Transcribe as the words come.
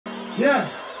Yeah.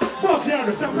 Fuck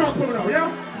yeah, stop rapping now,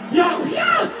 yeah? Yo,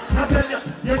 yeah! I tell you,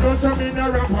 you know some in a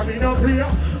rapper, me no play.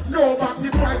 No boxing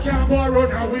boy can't go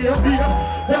run away up here.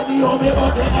 Tell me how me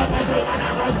about to have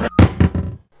my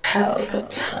Pelpa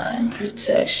time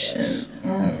protection.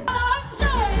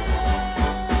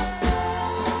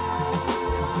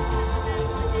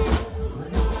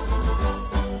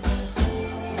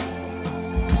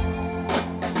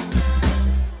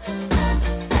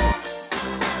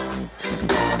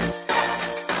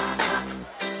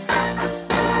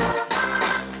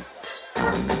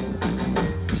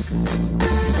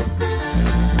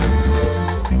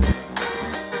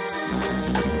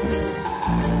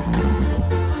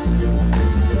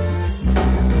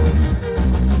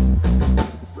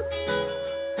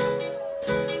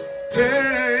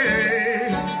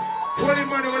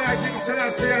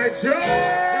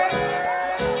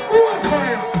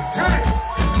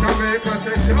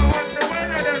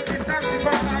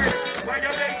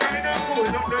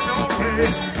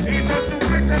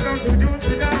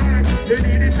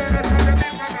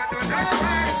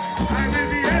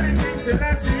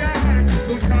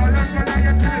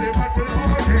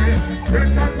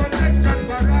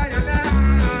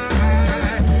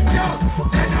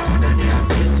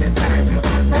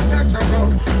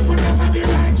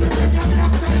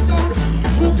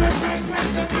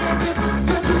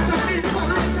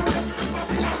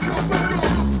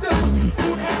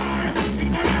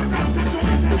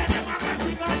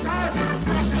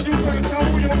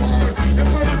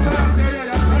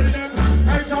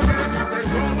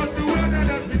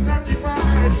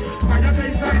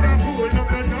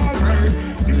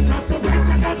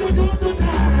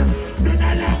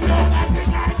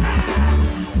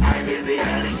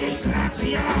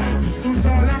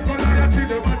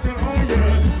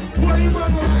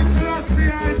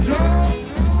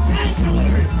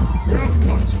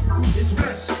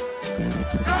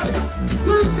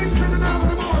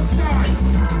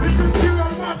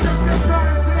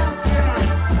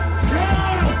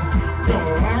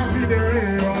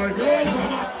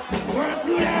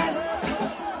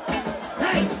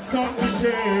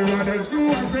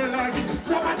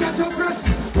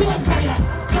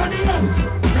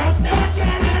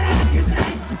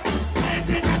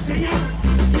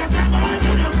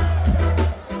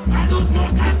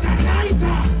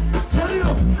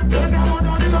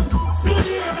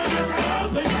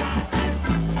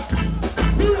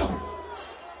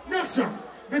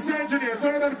 Mr. Engineer,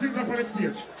 turn them things up on the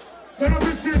stage. Turn up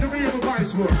the stage and be able to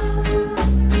voice more.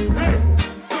 Hey,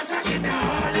 what's happening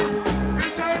now?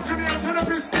 Mr. Engineer, turn up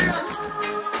the stage.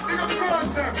 Big up the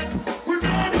girls them. Good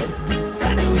morning.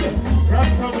 Anyway,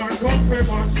 Rastaman come from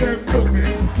us, them to me.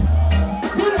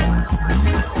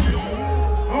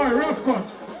 Alright, rough cut.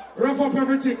 Rough up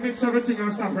everything, mix everything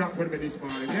and stop rap for me this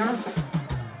morning, yeah?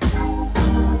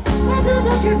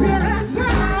 People keep your hands up.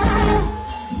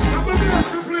 I'm gonna bless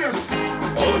the place.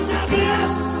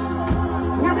 Bless.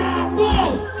 We're not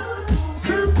full.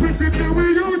 Simplicity we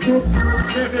used to.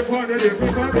 Get the fun of the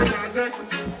music.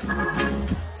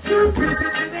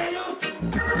 Simplicity they use.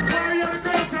 Why are the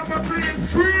girls on my green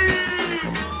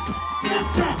screen?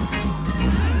 That's up.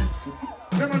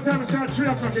 Let me tell me, say 3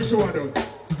 o'clock is show done.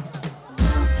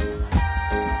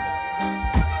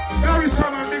 Very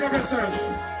summer, big up yourself.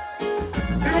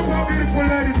 Big up our beautiful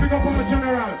ladies, big up our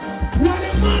general. What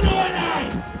a man or an eye!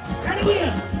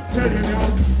 Anyway, tell you now,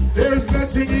 there's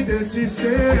nothing in the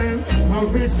system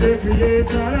of which they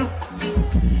create order.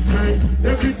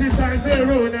 They criticize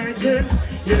their own idea,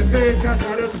 yet they can't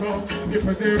understand if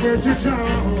they were to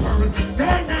drown.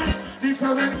 They're not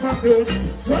different from those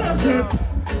 12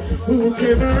 who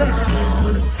came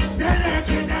around. They're not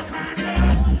in the corner,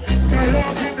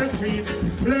 skylark in the street,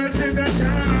 flirt in the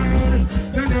town.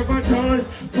 They never done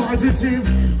positive.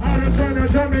 All the fun of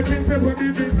Jamaican people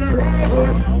do things the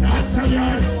road. Dance a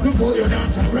yard before you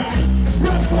dance a ride.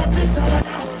 Rough for this hour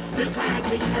now, because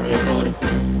we carry good.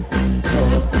 So,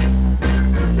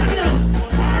 let know,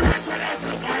 alright, when I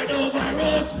survive over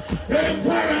roads,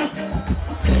 Emperor.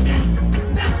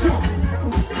 That's all.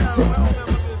 That's all.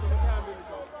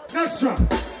 That's all.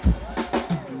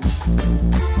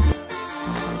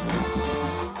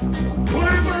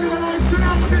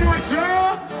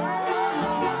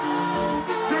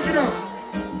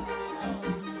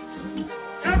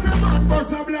 Every man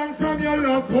must have learned from your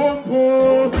love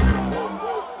pom-pom.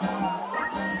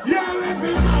 Yeah,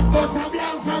 every man must have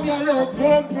learned from your love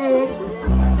pom-pom.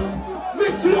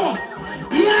 Miss Law,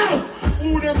 yeah,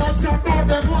 who the man talk about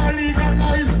them want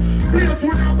legalize. Place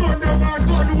with a gun, the man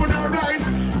gun would arise.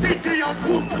 Titty and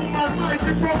pom-pom and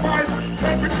mighty provide.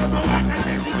 Every time I walk and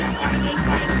see them by the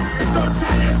side. Don't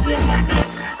tell us, you man,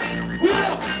 don't tell.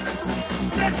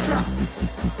 Next track.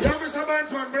 Yeah, Mr.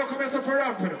 Bandman, bro, come here for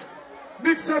ramping.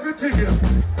 Mix everything, you know.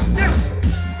 Next.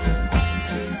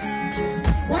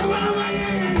 Yeah.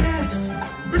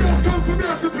 We just come from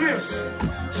this place.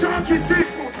 Sharkie Sea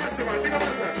Food Festival, big up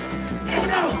yourself. You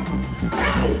know.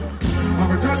 I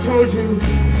just told you,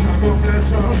 time of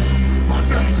bless us. One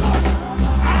day, cause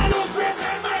I know grace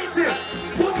Almighty.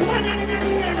 Put one in the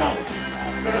air now.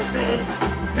 Bless me.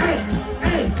 Hey.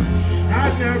 I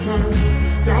never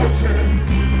doubted.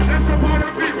 That's a part of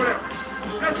the people there.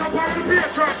 That's a part of the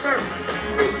patrons there.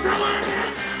 Mr. One,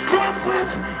 Crawford,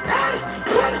 hey,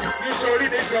 what? You surely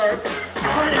deserve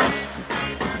honor.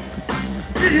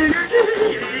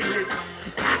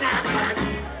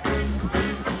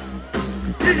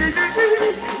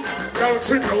 Don't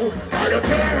you know how the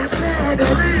parents said to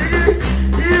me?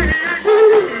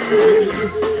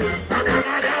 I'm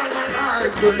not all my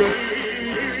life to live.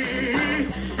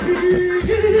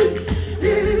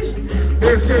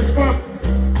 This is fun.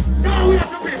 No, we have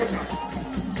to people talk.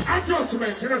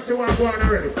 Adjustment, you don't see what's going on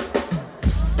already.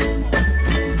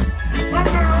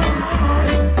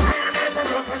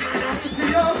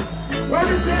 What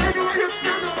you say, anyway, you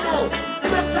stand up now.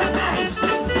 That's so nice.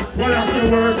 Well, that's the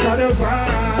words of the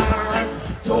vibe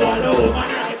to all the woman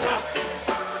writer.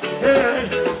 Hey,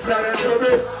 that is to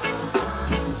me.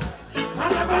 I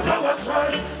never go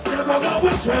astray, never go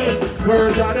astray.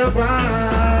 Words of the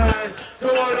vibe to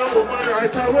all the woman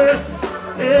writer.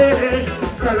 Hey,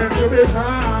 tell them to be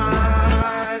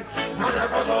fine. I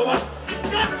never go astray.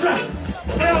 That's right.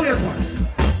 Hey, wait one.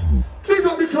 Big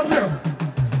up, big up here.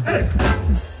 Hey.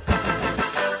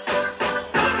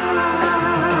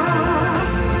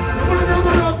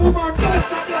 Woman,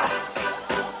 bless up now.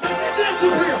 Bless you,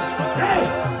 please. Hey,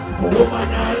 woman,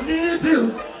 I need you.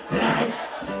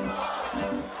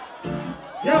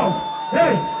 Yo,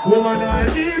 hey, woman, I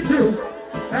need you.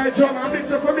 Hey, John, I'm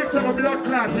mixing for mixing my blood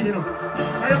clotting, you know.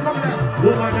 Are you coming out?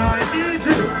 Woman, I need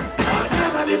you. I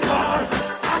never before.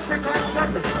 African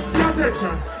second. Pay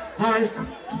attention. Hi.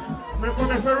 I'm going to come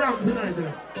here for a ramp tonight, you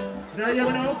know. Now you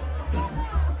know?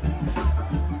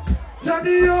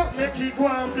 Johnny up, make it go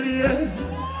and blaze.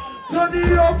 Johnny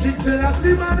up, King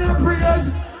Selassie man and prayers.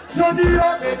 Johnny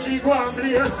up, make it go and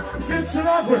blaze. Mix it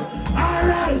up with,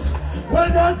 alright, well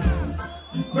done.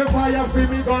 Before you feel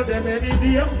me gun them any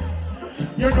day.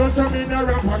 You know some in a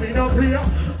rap and me no play.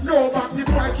 No back to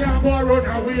I can't go run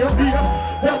away up here.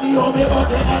 Let me hold me about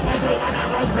the up and say when I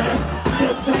was there.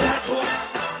 Mix it up.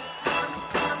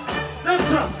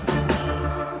 Next up.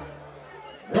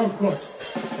 Rough cut.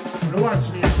 Now watch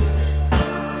me.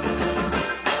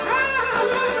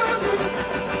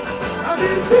 You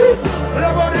see,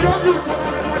 everybody love you, so I'm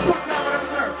going to put down with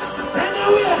themselves.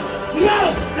 Anyway, yo,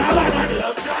 now I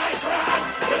love dry crowd.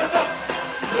 Get it up,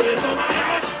 put it on my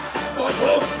head. Pull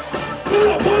up.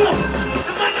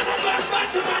 The man in the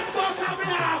boss up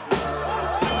now.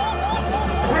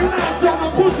 Right now, so the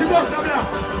pussy boss up now.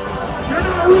 You're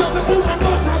not real, the woman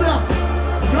boss up now.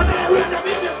 You're not real, the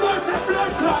baby boss up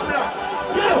blood clot now.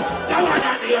 Yo, now I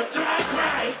love dry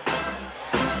cry.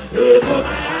 You put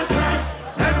my hand cry.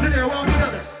 Engineer, what we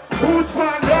done? Who's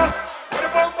fan there? What the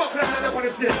bomb buckler on the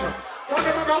station? Don't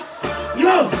you remember?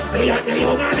 Yo, me and the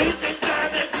young man is in time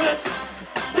next week.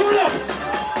 Pull up!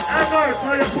 Hey guys,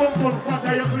 why you pump fat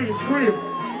and you clean? Scream!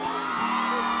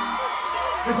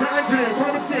 Mr. Engineer, come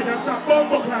on the stage and stop bomb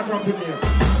buckler dropping here.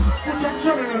 Put some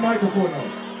trouble in the microphone now.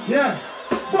 Yeah?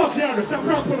 Fuck you, stop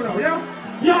rapping now, yeah?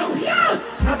 Yo, yeah!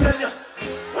 I tell you,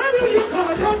 why do you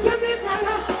call? Don't you need my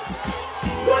love?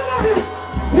 What are you?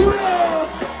 Whoa!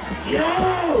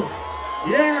 Yo!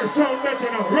 Yeah, sound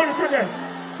better now. Run up again.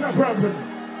 Stop rapping.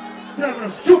 Tell me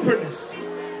stupidness.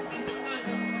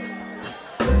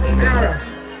 Alright.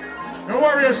 Don't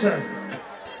worry yourself.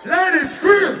 Ladies,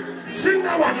 scream! Sing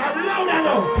that one out louder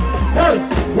now. Hey!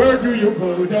 Where do you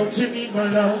go? Don't you need my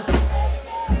love?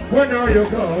 When are you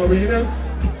going?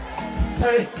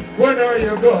 Hey! When are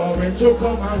you going to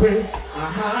come my way?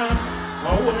 Aha! I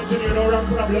want you to run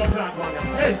for the blood clot one.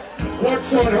 Hey, what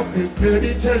sort of thing will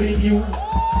be telling you?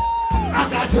 I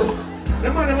got to. The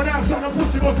man when I saw the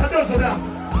pussy bust and does that.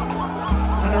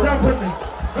 And I rap with me.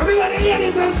 Let me let the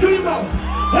ladies and scream out.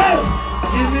 Hey,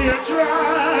 give me a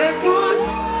try, cause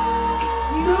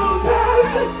no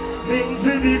darling, things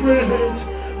will be great.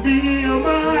 Be your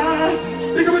mind.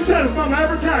 Think of myself, mama,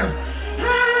 every time.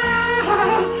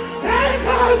 Hey,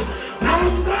 cause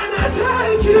I'm gonna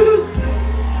take you.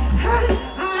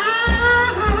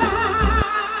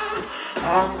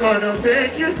 I'm gonna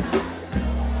make you,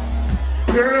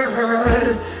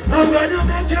 girl. I'm gonna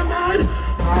make you mine.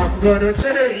 I'm gonna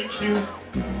take you.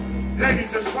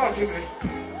 Ladies are sparkling.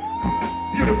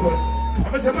 Beautiful.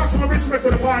 I'm say maximum respect to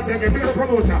the party again. Big up the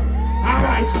promoter.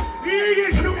 Alright.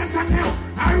 You know what's up now?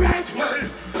 Alright, well.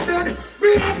 Then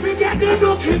we have to get the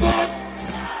new keyboard.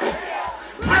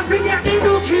 I forget the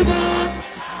new keyboard.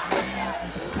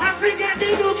 I forget the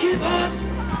new keyboard.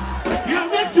 Yeah,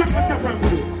 next week what's up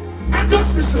with you? And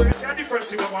just be sure it's a different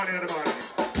thing I want in the morning.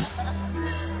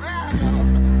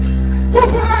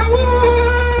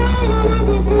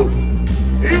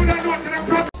 You don't know what to do.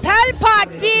 Pelpa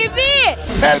TV!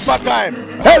 Pelpa time!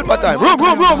 Pelpa time! Room!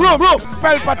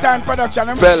 Pelpa time production!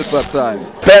 Pelpa time!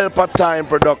 Pelpa time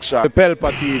production!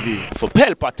 Pelpa TV! For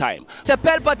Pelpa time! It's a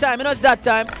Pelpa time, you know it's that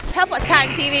time. Pelpa time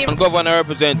TV! I'm governor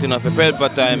representing of a Pelpa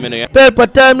time, you know.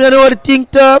 Pelpa time, you know what to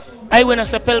think tough? I when I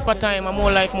say Pelpa time, I'm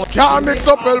more like more. Can't mix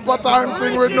up Pelpa time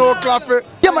thing with no coffee.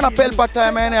 Yeah, man, a Pelpa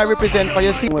time, and I represent for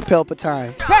you. See, with Pelpa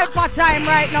time. Pelpa time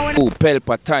right now. Oh,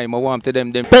 Pelpa time, I want to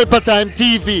them. Pelpa time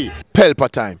TV. Pelpa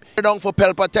time. Down for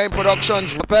Pelpa time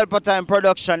productions. Pelpa time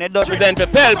production. It does Represent for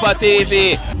Pelpa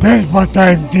TV. Pelpa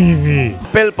time TV.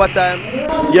 Pelpa time.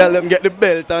 Yeah, let them get the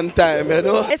belt on time, you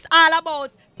know. It's all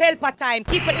about Pelpa time.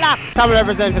 Keep it locked. Come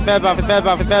represent for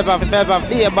Pelpa,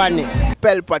 be a badness.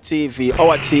 Pelpa TV,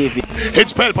 our TV.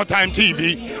 It's Pelpa time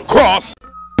TV. Cross.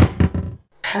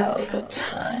 Pelpa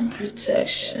time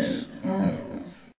protection.